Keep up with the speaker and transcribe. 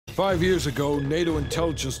5 years ago, NATO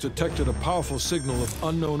intelligence detected a powerful signal of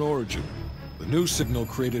unknown origin. The new signal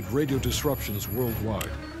created radio disruptions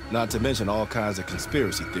worldwide. Not to mention all kinds of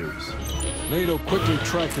conspiracy theories. NATO quickly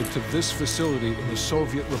tracked it to this facility in the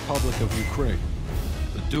Soviet Republic of Ukraine,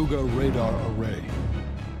 the DUGA radar array.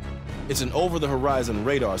 It's an over-the-horizon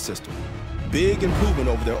radar system. Big improvement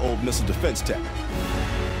over their old missile defense tech.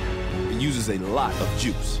 It uses a lot of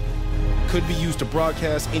juice. Could be used to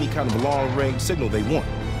broadcast any kind of long-range signal they want.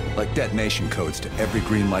 Like detonation codes to every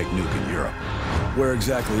green light nuke in Europe. Where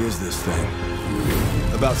exactly is this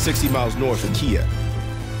thing? About 60 miles north of Kiev,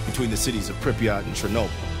 between the cities of Pripyat and Chernobyl.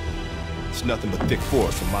 It's nothing but thick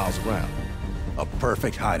forest for miles around. A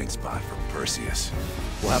perfect hiding spot for Perseus.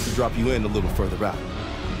 We'll have to drop you in a little further out.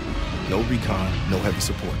 No recon, no heavy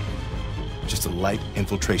support. Just a light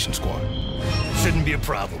infiltration squad. Shouldn't be a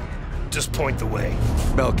problem. Just point the way.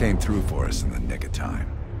 Bell came through for us in the nick of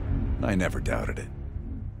time. I never doubted it.